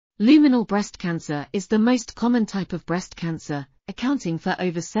Luminal breast cancer is the most common type of breast cancer, accounting for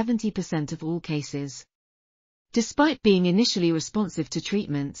over 70% of all cases. Despite being initially responsive to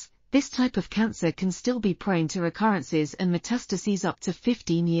treatments, this type of cancer can still be prone to recurrences and metastases up to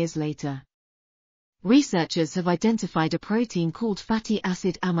 15 years later. Researchers have identified a protein called fatty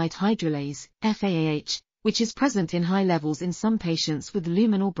acid amide hydrolase, FAAH, which is present in high levels in some patients with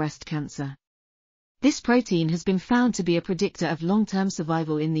luminal breast cancer. This protein has been found to be a predictor of long-term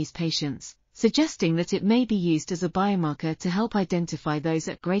survival in these patients, suggesting that it may be used as a biomarker to help identify those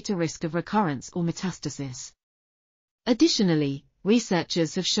at greater risk of recurrence or metastasis. Additionally,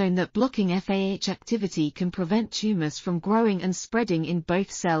 researchers have shown that blocking FAAH activity can prevent tumors from growing and spreading in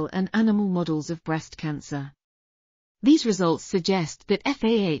both cell and animal models of breast cancer. These results suggest that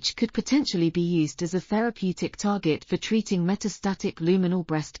FAAH could potentially be used as a therapeutic target for treating metastatic luminal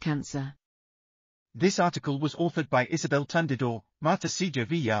breast cancer. This article was authored by Isabel Tundidor, Marta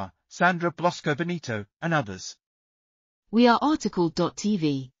Seijo-Vila, Sandra Blasco-Benito, and others. We are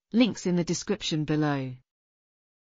article.tv, links in the description below.